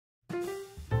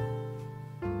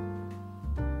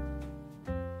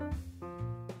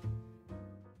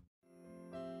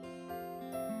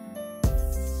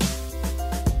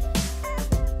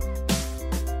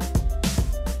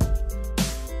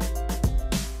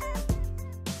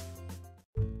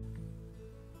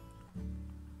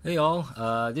Hey all,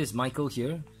 this is Michael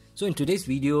here. So in today's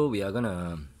video, we are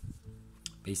gonna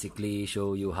basically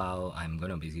show you how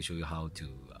to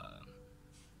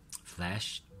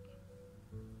flash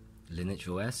Lineage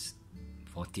OS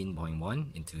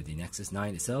 14.1 into the Nexus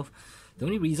 9 itself. The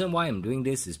only reason why I'm doing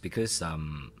this is because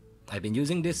I've been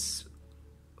using this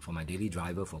for my daily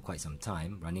driver for quite some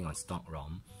time, running on stock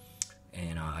ROM,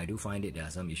 and I do find there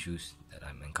are some issues that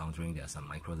I'm encountering. There are some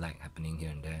micro lag happening here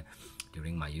and there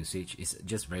during my usage. It's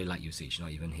just very light usage,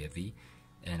 not even heavy.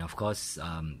 And of course,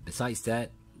 besides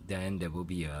that, then there will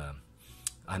be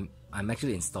I'm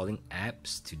actually installing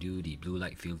apps to do the blue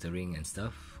light filtering and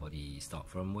stuff for the stock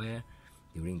firmware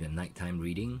during the nighttime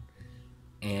reading.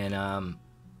 And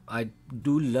I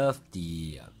do love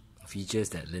the features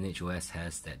that Lineage OS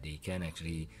has, that they can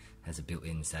actually has a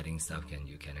built-in setting stuff.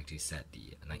 You can actually set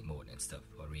the night mode and stuff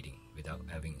for reading without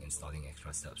installing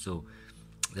extra stuff. So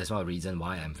that's one reason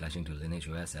why I'm flashing to Lineage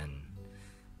OS and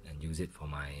use it for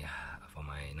my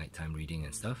nighttime reading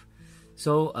and stuff.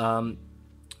 So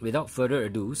without further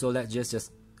ado, so let us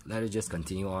just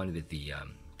continue on with the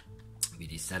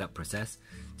setup process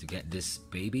to get this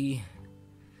baby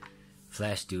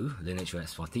flashed to Lineage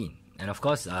OS 14. And of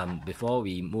course, before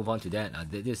we move on to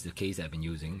that, this is the case I've been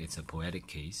using. It's a Poetic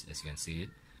case, as you can see it.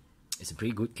 It's a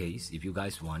pretty good case. If you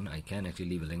guys want, I can actually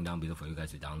leave a link down below for you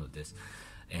guys to download this.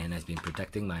 And it's been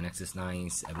protecting my Nexus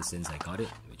 9s ever since I got it,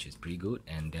 which is pretty good.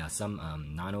 And there are some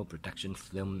nano protection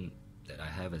film that I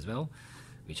have as well,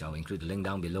 which I'll include the link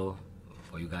down below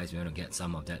for you guys if you want to get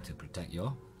some of that to protect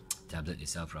your tablet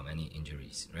itself from any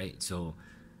injuries, right? So,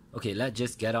 okay, let's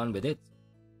just get on with it.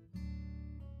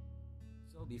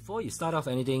 So before you start off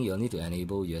anything, you'll need to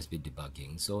enable USB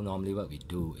debugging. So normally what we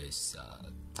do is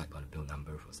type on the build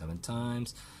number for 7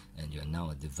 times, and you're now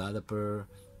a developer.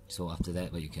 So after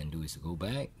that, what you can do is to go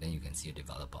back, then you can see a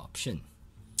developer option.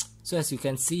 So as you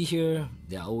can see here,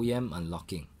 there are OEM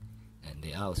unlocking, and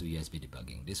there are also USB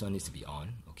debugging. This one needs to be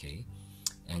on, okay?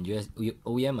 And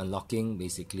OEM unlocking,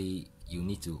 basically you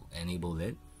need to enable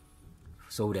it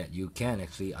so that you can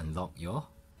actually unlock your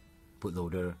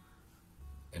bootloader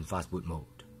in Fastboot Mode.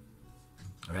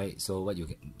 Alright, so what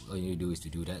you do is to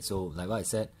do that. So like what I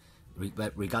said,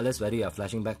 regardless whether you are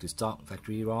flashing back to stock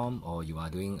factory ROM or you are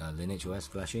doing a Lineage OS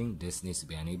flashing, this needs to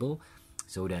be enabled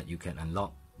so that you can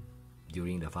unlock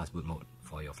during the Fastboot Mode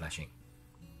for your flashing.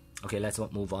 Okay, let's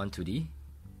move on to the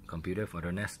computer for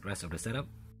the rest of the setup.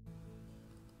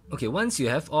 Okay, once you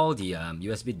have all the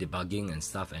USB debugging and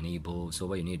stuff enabled, so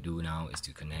what you need to do now is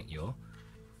to connect your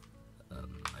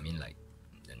like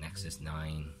the Nexus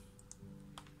 9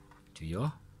 to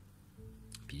your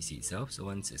PC itself. So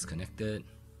once it's connected,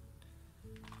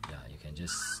 you can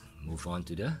just move on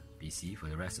to the PC for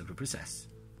the rest of the process.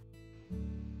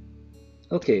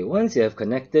 Okay, once you have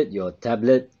connected your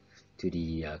tablet to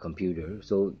the computer,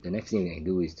 so the next thing you can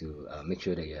do is to make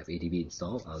sure that you have ADB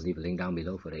installed. I'll leave a link down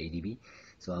below for the ADB.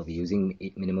 So I'll be using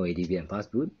minimal ADB and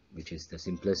Fastboot, which is the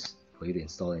simplest for you to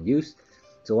install and use.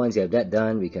 So once you have that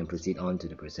done, we can proceed on to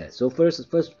the process. So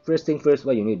first thing first,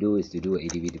 what you need to do is to do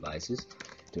ADB devices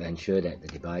to ensure that the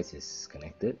device is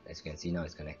connected. As you can see now,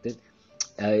 it's connected.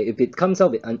 If it comes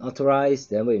out with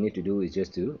unauthorized, then what you need to do is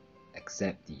just to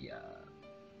accept the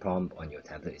prompt on your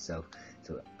tablet itself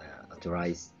to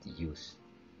authorize the use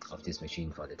of this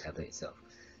machine for the tablet itself.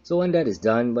 So when that is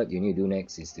done, what you need to do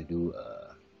next is to do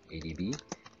Adb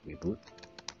Reboot.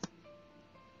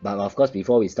 But of course,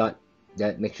 before we start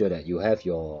that, make sure that you have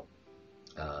your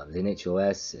Lineage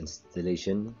OS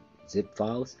installation zip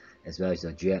files as well as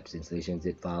your GApps installation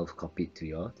zip files copied to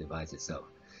your device itself.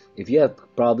 If you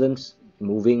have problems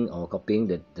moving or copying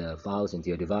the files into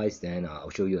your device, then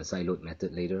I'll show you a sideload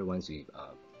method later once we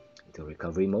into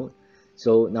recovery mode.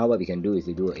 So now what we can do is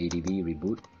to do an Adb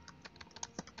Reboot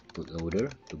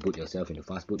bootloader to boot yourself into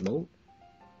Fastboot mode.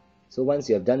 So once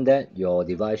you have done that, your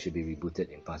device should be rebooted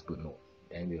in Fastboot mode.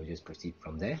 Then we'll just proceed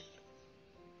from there.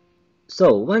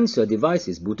 So once your device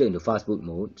is booted into Fastboot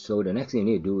mode, so the next thing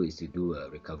you need to do is to do a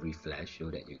recovery flash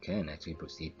so that you can actually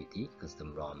proceed with the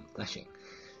custom ROM flashing.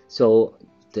 So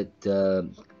the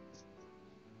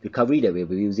recovery that we'll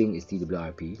be using is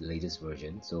TWRP, the latest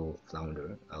version, so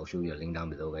Flounder. I'll show you a link down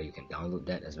below where you can download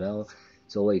that as well.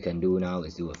 So what you can do now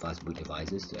is do a Fastboot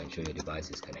devices to ensure your device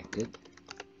is connected.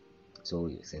 So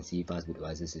you can see Fastboot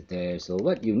devices is there. So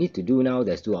what you need to do now,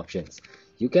 there's two options.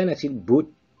 You can actually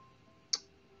boot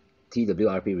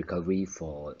TWRP recovery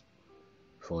for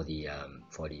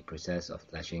the process of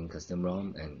flashing custom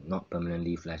ROM and not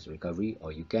permanently flash recovery,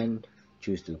 or you can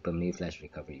choose to permanently flash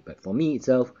recovery. But for me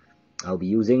itself, I'll be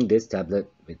using this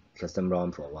tablet with custom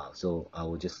ROM for a while, so I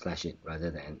will just flash it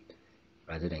rather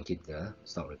than keep the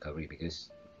stock recovery, because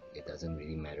it doesn't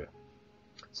really matter.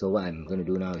 So what I'm going to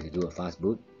do now is do a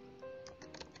fastboot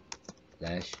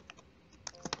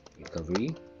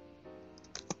 /recovery,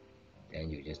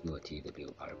 and you just do a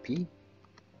twrp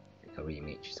recovery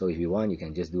image. So if you want, you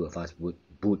can just do a fastboot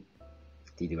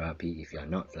twrp if you are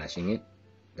not flashing it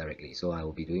directly. So I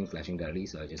will be doing flashing directly,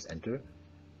 so I just enter.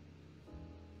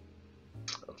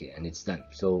 Okay, and it's done.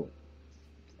 So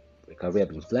recovery has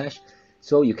been flashed.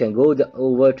 So you can go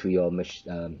over to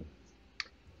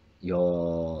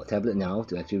your tablet now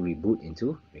to actually reboot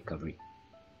into recovery.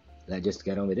 Let's just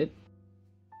get on with it.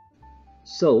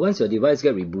 So once your device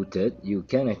gets rebooted, you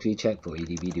can actually check for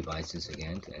ADB devices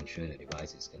again to ensure the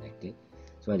device is connected.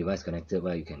 So when the device is connected,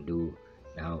 what you can do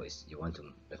now is you want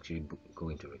to actually go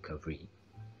into recovery.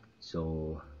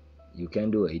 So you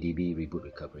can do Adb Reboot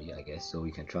Recovery, I guess. So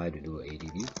you can try to do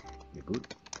Adb Reboot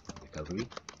Recovery.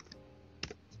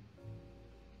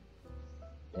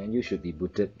 Then you should be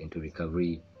booted into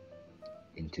recovery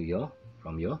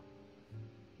from your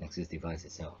Nexus device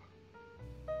itself.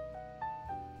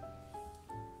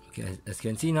 Okay, as you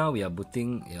can see now, we are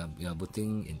booting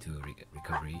into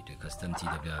recovery, the custom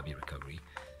TWRP recovery.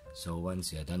 So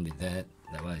once you are done with that,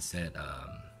 like what I said,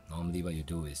 normally what you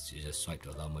do is you just swipe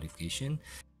to allow modification.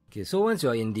 Okay, so once you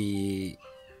are in the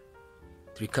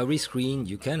recovery screen,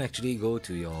 you can actually go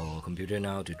to your computer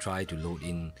now to try to load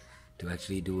in to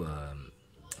actually do a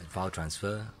file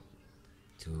transfer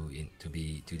to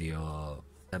your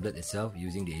tablet itself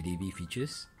using the ADB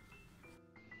features.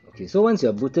 Okay, so once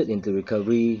you're booted into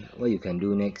recovery, what you can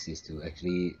do next is to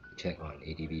actually check on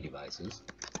ADB devices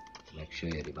to make sure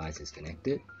your device is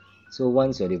connected. So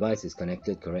once your device is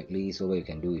connected correctly, so what you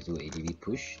can do is do ADB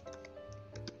push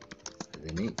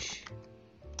Lineage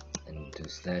and to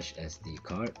 /SD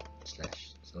card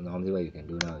 /. So normally what you can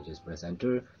do now is just press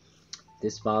enter.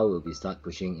 This file will be start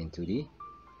pushing into the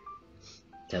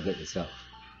tablet itself.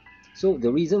 So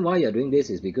the reason why you're doing this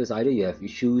is because either you have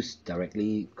issues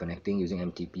directly connecting using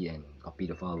MTP and copy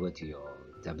the file over to your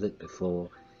tablet before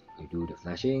you do the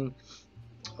flashing,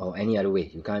 or any other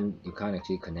way you can't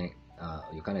actually connect,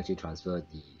 you can't actually transfer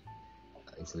the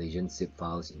installation zip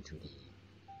files into the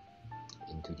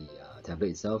tablet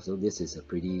itself. So this is a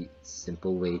pretty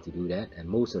simple way to do that, and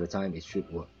most of the time it should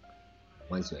work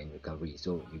once you're in recovery.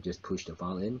 So you just push the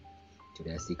file in to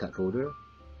the SD card folder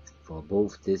for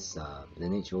both this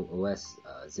Lineage OS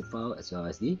zip file as well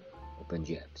as the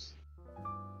OpenGApps.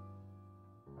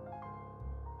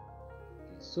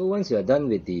 So once you are done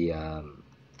with the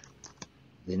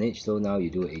Lineage, so now you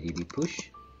do ADB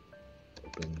push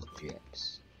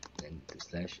OpenGApps, then to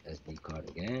 /SD card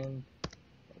again,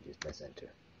 and just press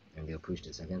enter, and we'll push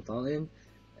the second file in,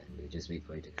 and we'll just wait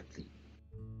for it to complete.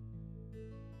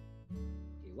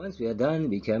 Once we are done,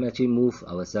 we can actually move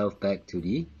ourselves back to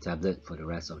the tablet for the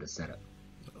rest of the setup.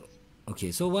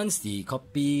 Okay, so once the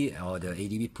copy or the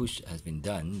ADB push has been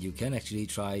done, you can actually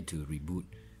try to reboot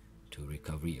to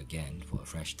recovery again for a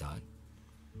fresh start.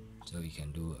 So you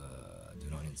can do do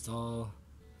not install,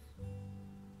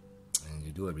 and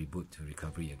you do a reboot to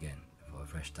recovery again for a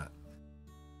fresh start.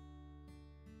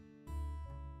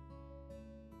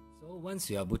 So once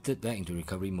you are booted back into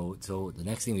recovery mode, so the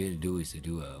next thing we need to do is to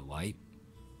do a wipe.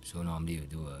 So normally you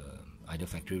do either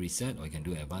factory reset, or you can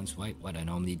do advanced wipe. What I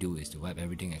normally do is to wipe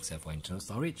everything except for internal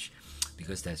storage,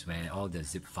 because that's where all the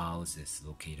zip files is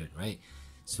located, right?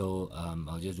 So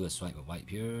I'll just do a swipe of wipe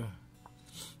here.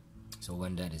 So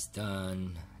when that is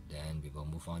done, then we will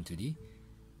move on to the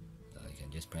you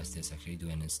can just press this, actually do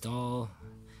an install,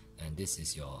 and this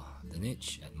is your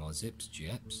Lineage, add more zips,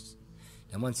 GApps.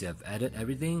 Then once you have added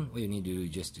everything, what you need to do is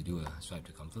just to do a swipe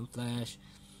to confirm flash.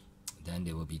 Then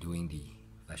they will be doing the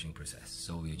flashing process.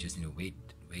 So you just need to wait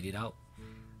it out,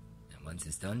 and once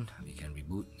it's done, we can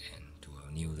reboot and to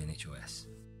a new Lineage OS.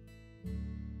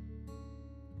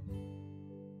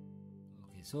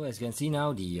 Okay, so as you can see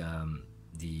now, the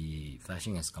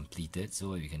flashing has completed. So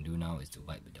what we can do now is to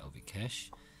wipe the Adb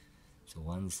cache. So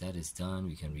once that is done,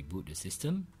 we can reboot the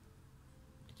system.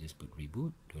 Just put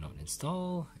reboot, do not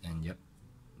install, and yep,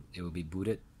 it will be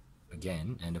booted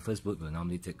again. And the first boot will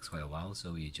normally take quite a while,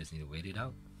 so we just need to wait it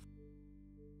out.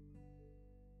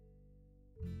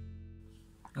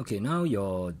 Okay, now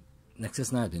your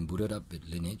Nexus 9 has been booted up with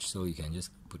Lineage, so you can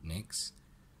just put next,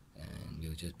 and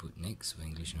we'll just put next for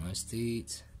English United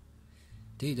States.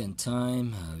 Date and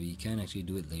time, we can actually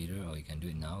do it later, or you can do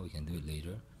it now, we can do it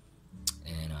later.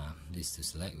 And this to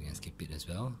select, we can skip it as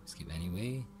well, skip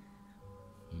anyway.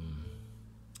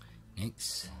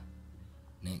 Next,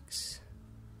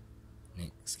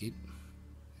 skip,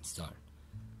 and start.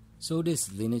 So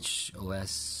this Lineage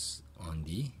OS on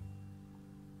the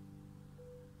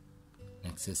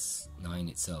Nexus 9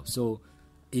 itself. So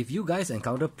if you guys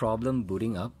encounter problem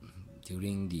booting up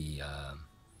during the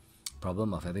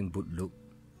problem of having boot loop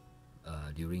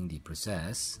during the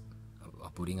process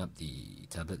of booting up the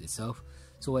tablet itself,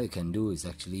 so what you can do is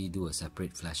actually do a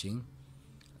separate flashing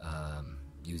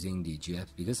using the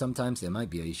GApps, because sometimes there might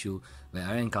be an issue. Where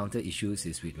I encounter issues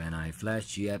is with when I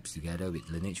flash GApps together with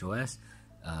Lineage OS,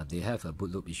 they have a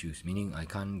boot loop issues, meaning I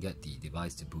can't get the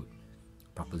device to boot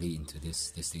properly into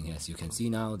this thing here. As you can see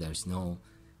now, there's no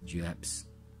GApps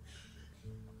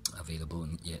available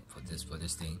yet for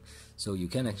this thing, so you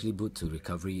can actually boot to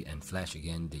recovery and flash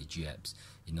again the GApps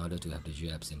in order to have the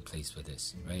GApps in place for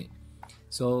this, right?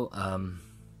 So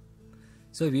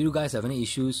so if you guys have any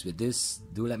issues with this,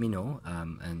 do let me know.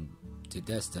 And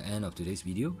that's the end of today's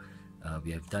video.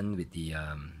 We have done with the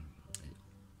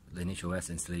Lineage OS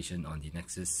installation on the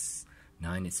Nexus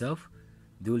 9 itself.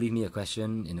 Do leave me a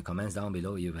question in the comments down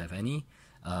below if you have any,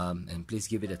 and please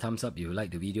give it a thumbs up if you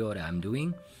like the video that I'm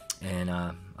doing, and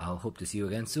I'll hope to see you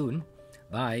again soon.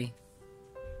 Bye.